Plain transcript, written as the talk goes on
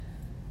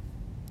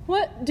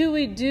What do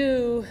we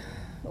do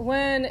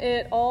when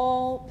it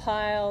all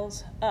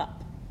piles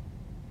up?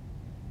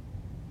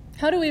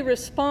 How do we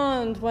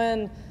respond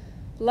when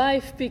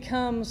life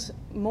becomes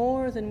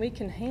more than we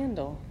can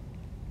handle?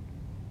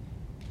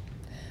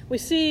 We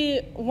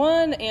see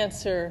one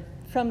answer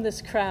from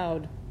this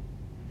crowd.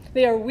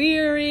 They are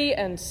weary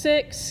and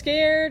sick,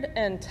 scared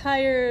and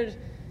tired,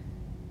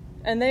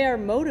 and they are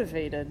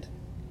motivated.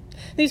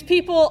 These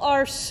people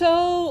are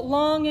so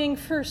longing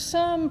for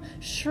some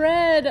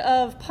shred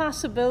of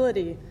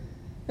possibility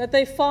that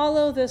they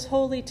follow this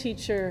holy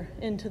teacher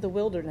into the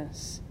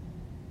wilderness.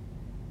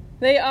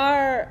 They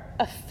are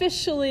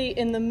officially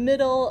in the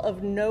middle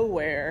of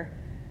nowhere,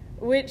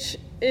 which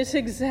is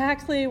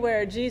exactly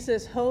where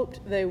Jesus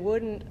hoped they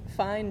wouldn't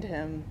find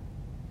him.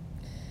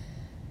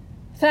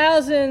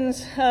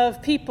 Thousands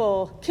of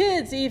people,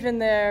 kids even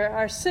there,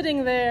 are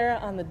sitting there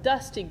on the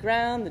dusty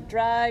ground, the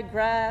dry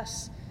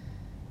grass.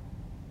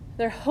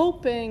 They're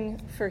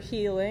hoping for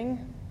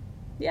healing,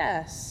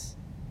 yes.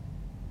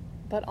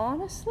 But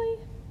honestly,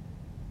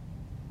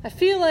 I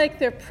feel like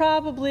they're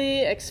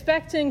probably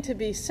expecting to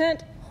be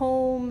sent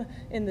home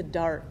in the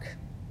dark,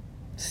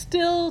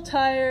 still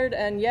tired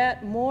and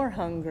yet more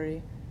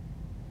hungry,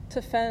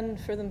 to fend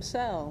for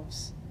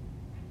themselves.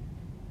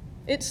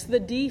 It's the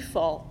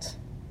default.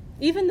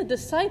 Even the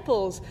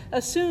disciples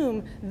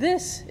assume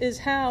this is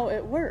how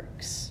it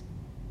works.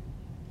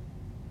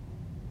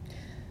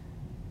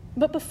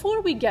 But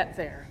before we get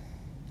there,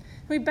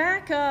 we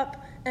back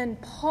up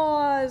and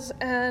pause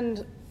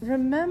and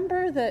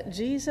remember that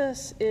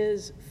Jesus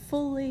is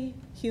fully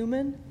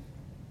human.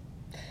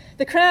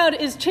 The crowd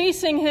is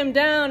chasing him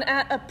down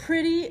at a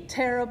pretty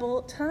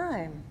terrible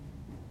time.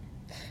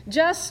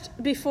 Just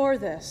before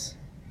this,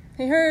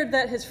 he heard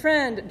that his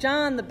friend,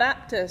 John the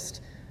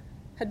Baptist,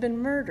 had been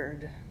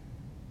murdered.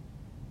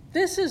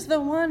 This is the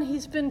one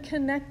he's been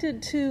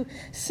connected to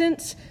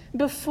since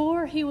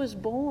before he was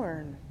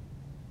born.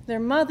 Their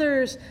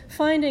mothers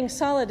finding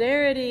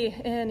solidarity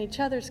in each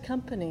other's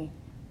company.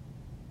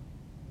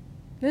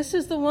 This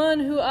is the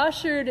one who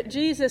ushered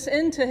Jesus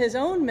into his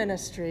own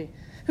ministry,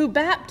 who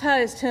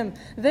baptized him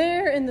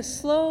there in the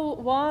slow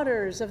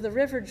waters of the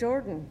River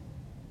Jordan.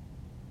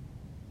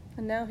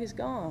 And now he's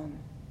gone.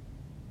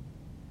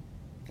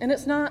 And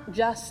it's not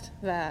just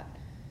that.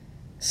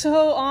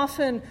 So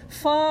often,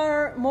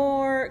 far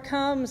more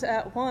comes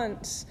at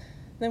once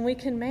than we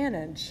can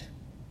manage.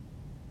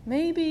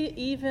 Maybe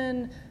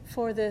even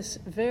for this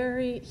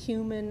very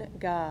human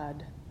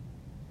God,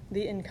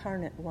 the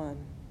incarnate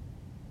one.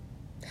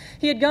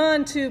 He had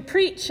gone to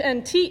preach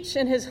and teach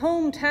in his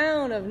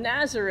hometown of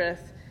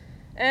Nazareth,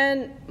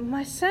 and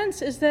my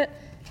sense is that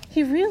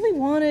he really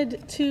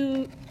wanted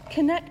to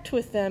connect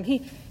with them.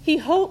 He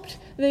hoped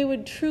they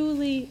would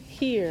truly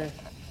hear.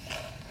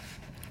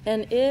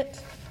 And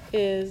it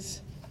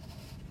is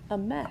a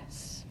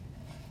mess.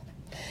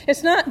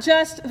 It's not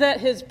just that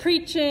his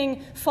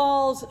preaching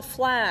falls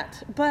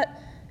flat, but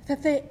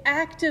that they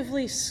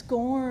actively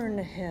scorn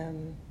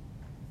him,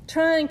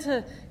 trying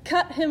to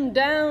cut him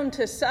down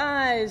to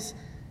size,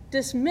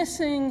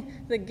 dismissing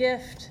the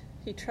gift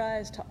he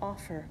tries to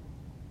offer.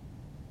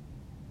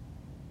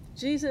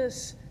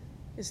 Jesus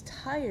is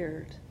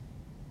tired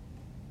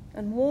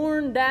and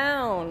worn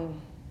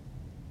down,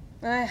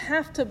 and I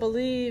have to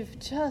believe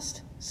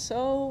just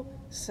so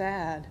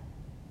sad.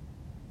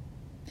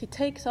 He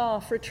takes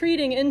off,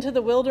 retreating into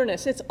the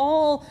wilderness. It's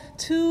all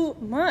too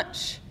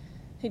much.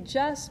 He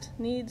just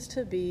needs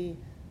to be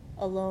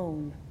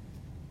alone.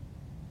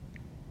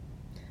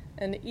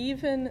 And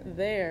even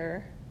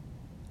there,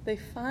 they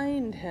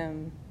find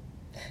him.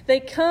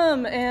 They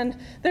come and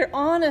they're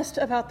honest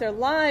about their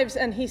lives,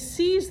 and he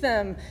sees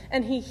them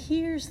and he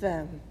hears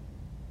them.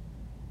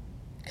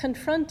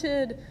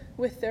 Confronted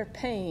with their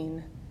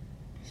pain,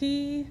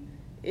 he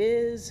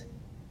is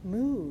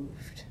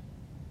moved.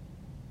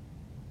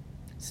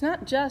 It's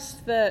not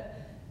just that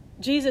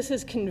Jesus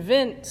is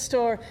convinced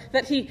or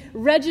that he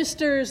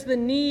registers the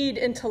need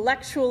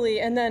intellectually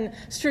and then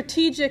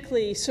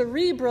strategically,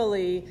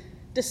 cerebrally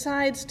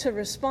decides to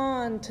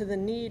respond to the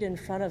need in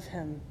front of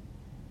him.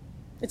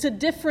 It's a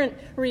different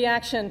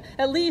reaction,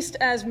 at least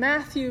as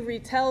Matthew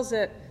retells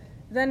it,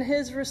 than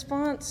his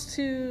response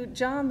to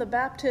John the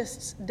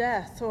Baptist's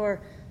death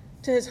or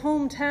to his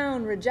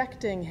hometown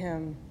rejecting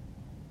him.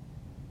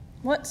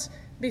 What's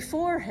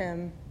before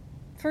him,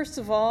 first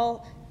of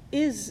all,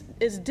 is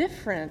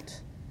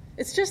different.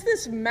 It's just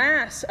this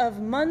mass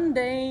of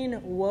mundane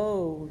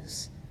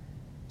woes.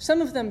 Some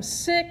of them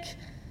sick,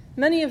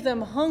 many of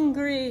them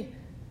hungry,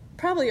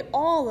 probably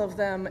all of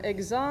them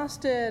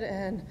exhausted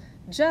and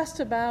just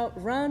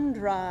about run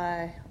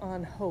dry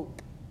on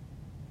hope.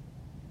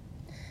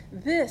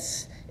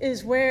 This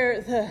is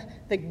where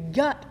the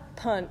gut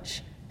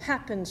punch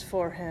happens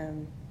for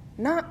him,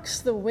 knocks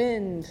the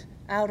wind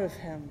out of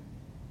him.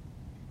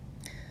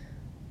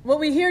 What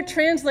we hear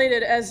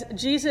translated as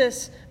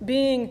Jesus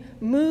being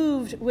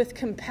moved with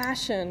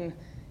compassion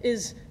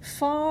is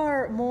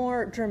far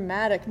more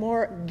dramatic,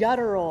 more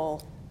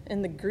guttural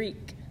in the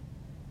Greek.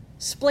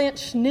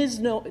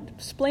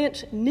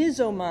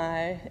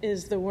 Splanchnisomai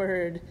is the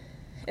word.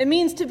 It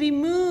means to be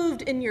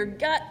moved in your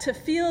gut, to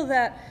feel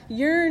that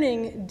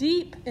yearning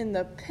deep in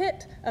the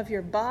pit of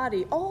your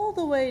body, all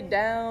the way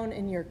down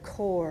in your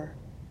core.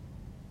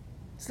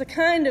 It's the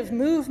kind of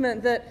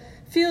movement that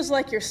feels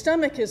like your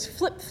stomach is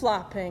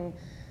flip-flopping,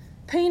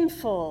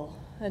 painful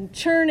and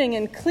churning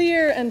and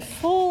clear and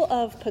full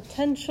of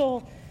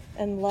potential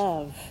and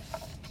love.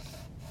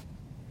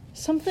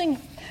 Something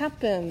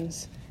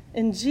happens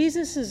in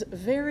Jesus'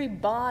 very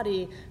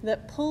body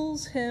that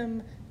pulls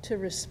him to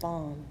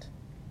respond.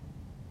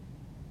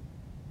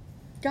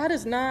 God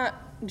is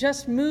not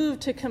just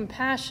moved to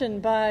compassion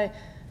by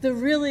the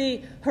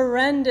really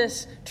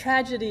horrendous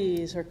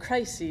tragedies or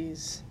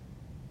crises.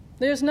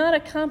 There's not a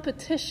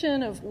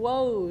competition of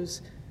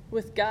woes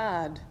with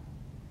God.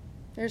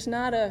 There's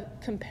not a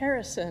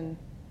comparison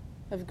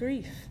of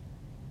grief.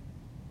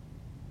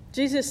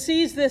 Jesus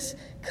sees this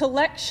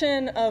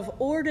collection of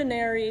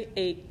ordinary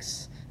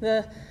aches,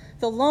 the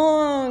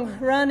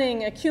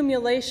long-running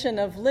accumulation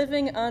of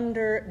living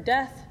under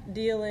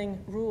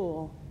death-dealing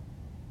rule.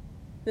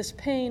 This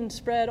pain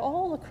spread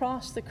all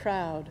across the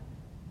crowd.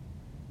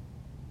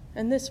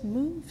 And this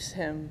moves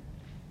him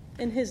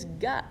in his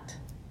gut,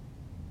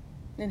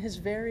 in his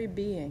very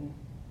being.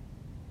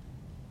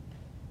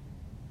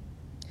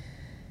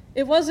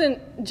 It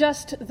wasn't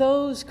just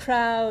those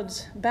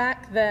crowds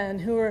back then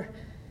who were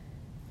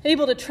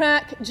able to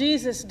track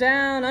Jesus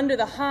down under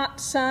the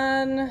hot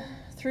sun,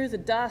 through the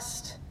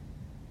dust.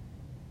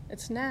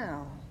 It's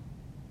now.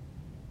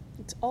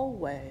 It's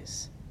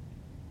always.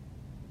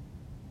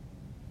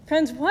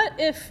 Friends, what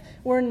if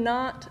we're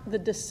not the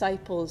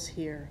disciples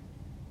here?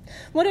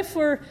 What if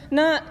we're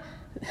not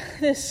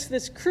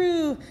this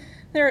crew?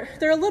 They're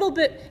a little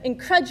bit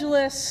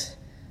incredulous,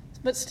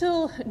 but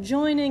still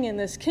joining in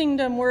this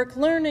kingdom work,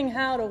 learning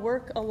how to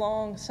work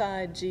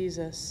alongside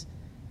Jesus.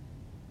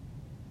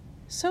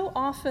 So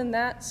often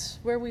that's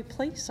where we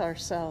place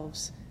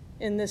ourselves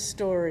in this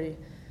story,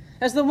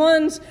 as the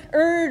ones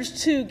urged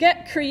to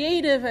get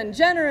creative and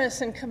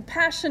generous and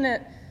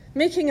compassionate,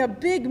 making a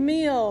big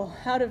meal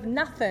out of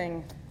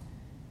nothing,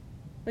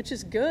 which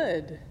is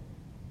good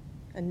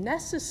and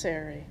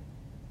necessary.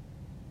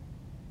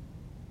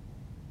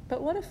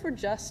 But what if we're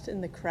just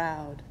in the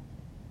crowd?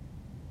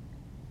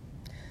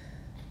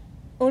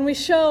 When we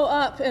show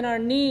up in our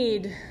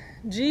need,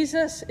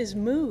 Jesus is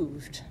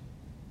moved.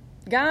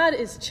 God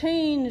is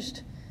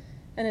changed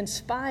and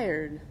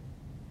inspired.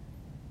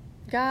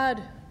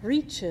 God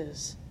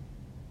reaches,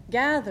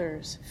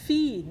 gathers,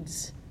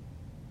 feeds.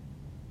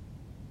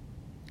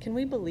 Can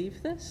we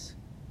believe this?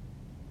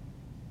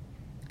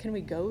 Can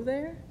we go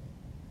there?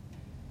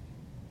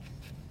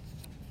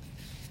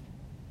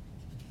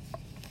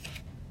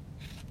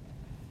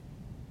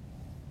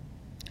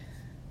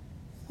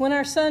 When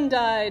our son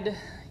died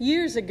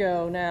years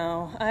ago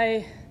now,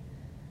 I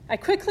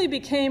quickly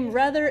became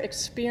rather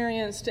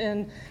experienced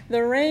in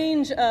the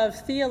range of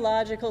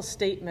theological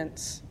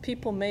statements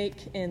people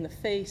make in the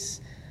face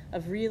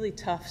of really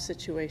tough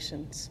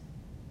situations.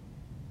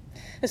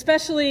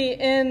 Especially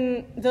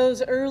in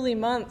those early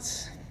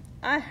months,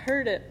 I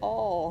heard it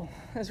all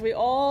as we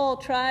all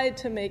tried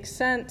to make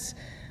sense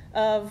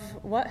of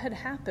what had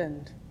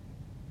happened.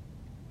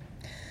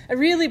 I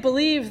really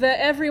believe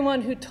that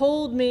everyone who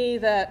told me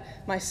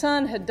that my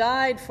son had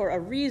died for a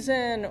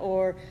reason,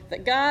 or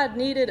that God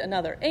needed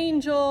another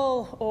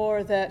angel,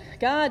 or that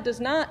God does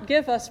not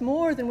give us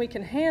more than we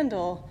can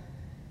handle,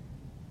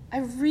 I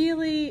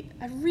really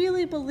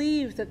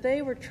believe that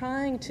they were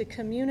trying to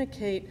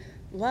communicate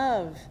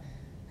love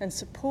and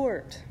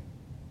support,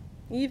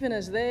 even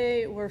as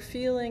they were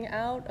feeling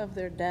out of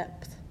their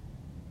depth.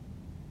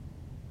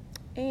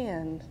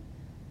 And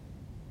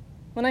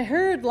when I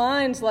heard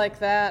lines like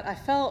that, I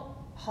felt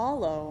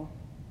hollow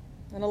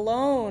and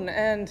alone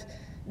and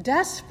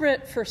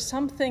desperate for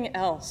something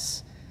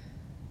else,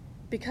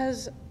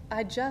 because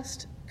I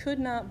just could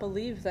not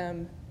believe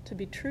them to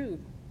be true.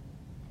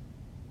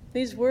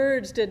 These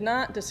words did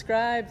not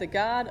describe the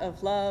God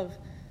of love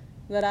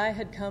that I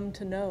had come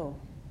to know.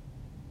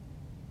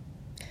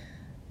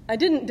 I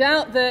didn't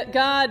doubt that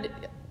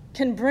God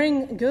can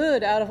bring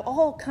good out of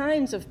all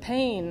kinds of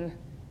pain.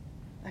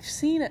 I've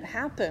seen it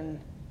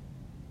happen.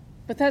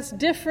 But that's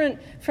different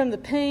from the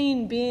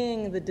pain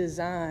being the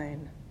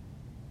design.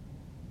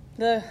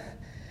 The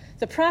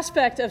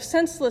prospect of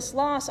senseless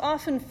loss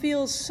often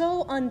feels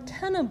so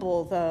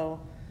untenable, though.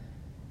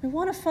 We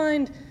want to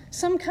find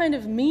some kind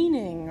of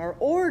meaning or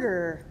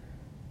order.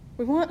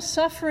 We want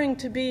suffering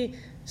to be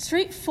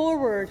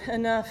straightforward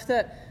enough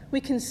that we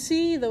can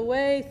see the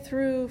way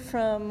through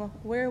from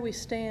where we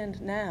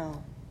stand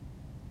now.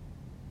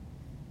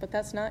 But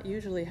that's not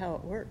usually how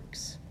it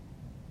works.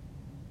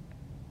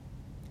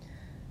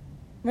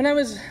 When I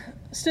was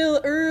still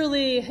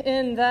early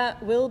in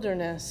that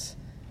wilderness,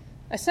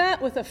 I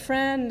sat with a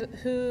friend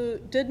who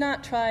did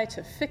not try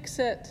to fix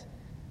it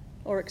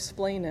or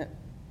explain it.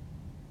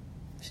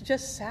 She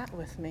just sat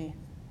with me.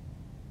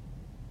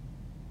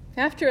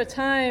 After a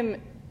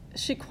time,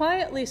 she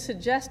quietly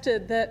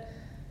suggested that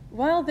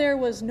while there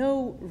was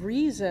no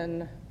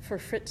reason for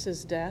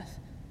Fritz's death,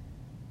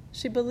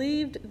 she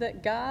believed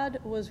that God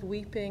was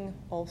weeping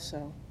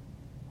also,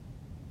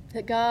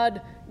 that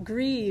God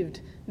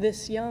grieved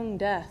this young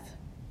death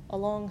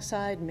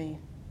alongside me,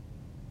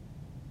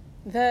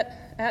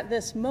 that at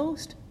this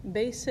most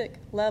basic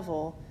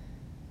level,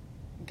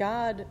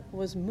 God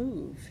was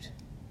moved.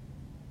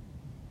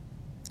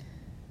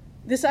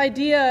 This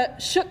idea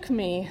shook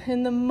me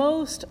in the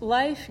most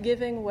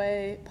life-giving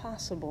way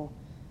possible.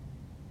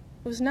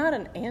 It was not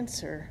an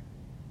answer,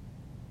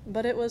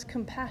 but it was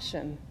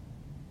compassion.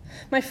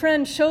 My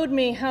friend showed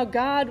me how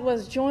God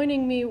was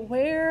joining me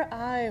where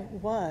I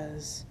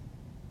was.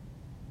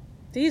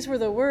 These were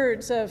the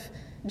words of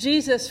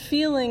Jesus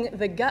feeling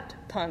the gut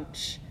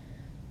punch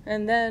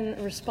and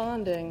then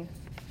responding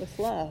with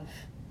love.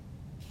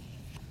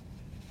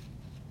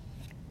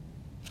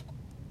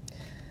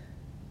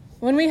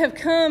 When we have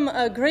come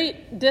a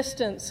great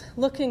distance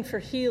looking for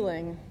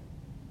healing,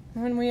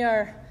 when we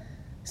are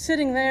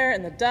sitting there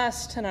in the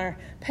dust and our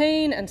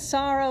pain and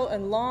sorrow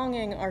and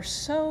longing are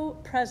so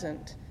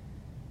present,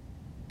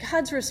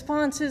 God's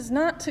response is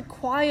not to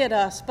quiet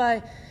us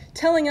by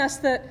telling us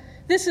that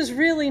this is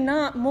really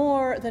not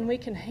more than we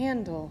can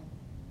handle.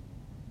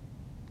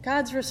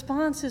 God's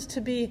response is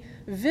to be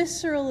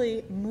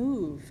viscerally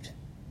moved,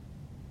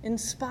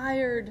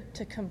 inspired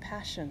to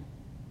compassion.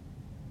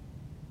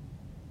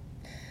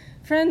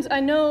 Friends, I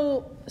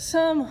know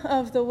some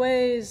of the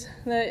ways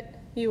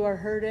that you are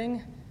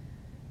hurting,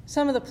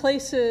 some of the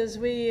places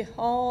we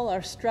all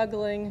are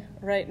struggling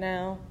right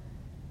now.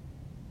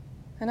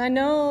 And I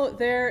know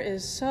there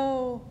is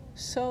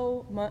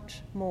so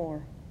much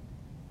more.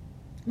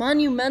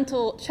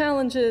 Monumental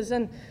challenges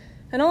and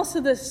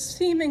also the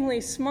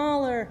seemingly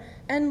smaller,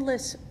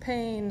 endless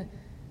pain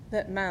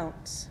that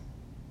mounts.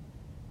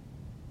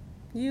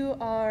 You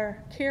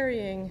are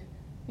carrying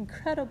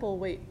incredible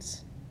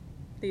weights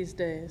these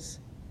days.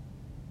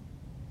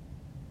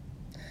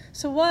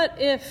 So what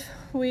if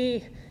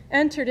we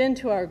entered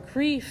into our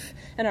grief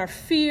and our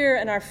fear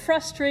and our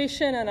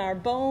frustration and our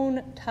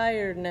bone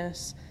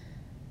tiredness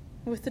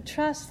with the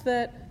trust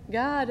that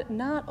God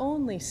not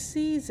only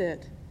sees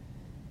it,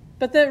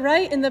 but that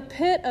right in the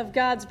pit of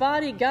God's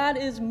body, God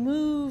is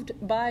moved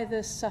by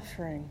this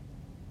suffering?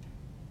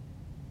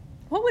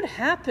 What would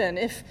happen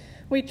if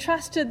we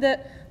trusted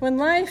that when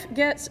life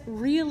gets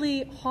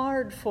really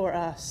hard for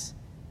us,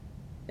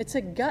 it's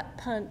a gut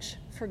punch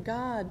for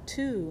God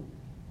too?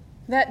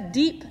 That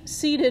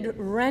deep-seated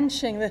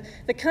wrenching,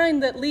 the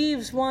kind that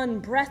leaves one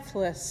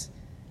breathless,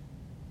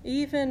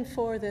 even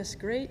for this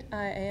great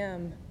I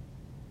Am,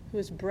 who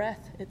is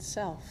breath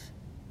itself.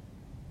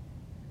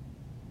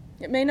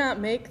 It may not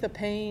make the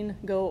pain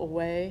go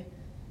away.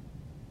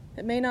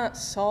 It may not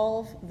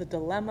solve the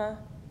dilemma.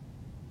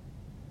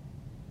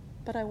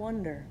 But I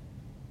wonder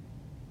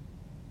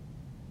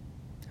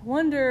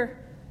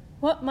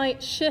what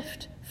might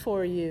shift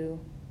for you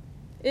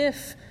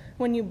if,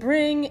 when you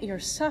bring your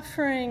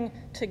suffering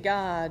to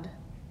God,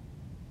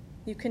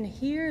 you can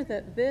hear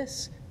that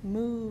this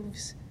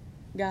moves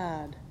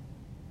God.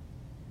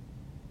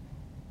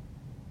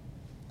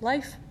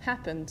 Life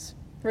happens.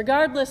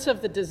 Regardless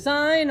of the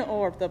design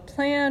or the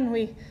plan,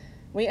 we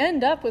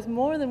end up with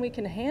more than we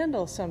can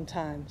handle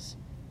sometimes.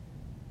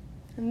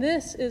 And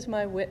this is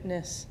my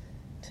witness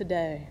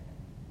today.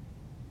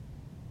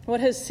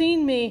 What has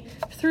seen me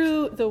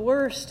through the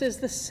worst is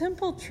the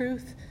simple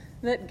truth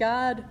that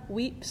God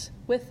weeps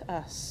with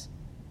us,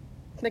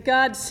 that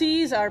God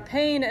sees our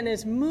pain and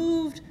is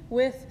moved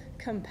with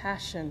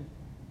compassion.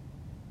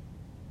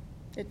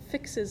 It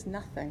fixes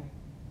nothing,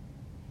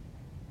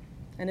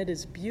 and it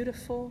is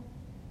beautiful,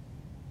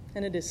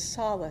 and it is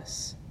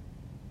solace,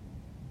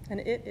 and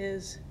it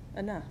is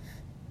enough.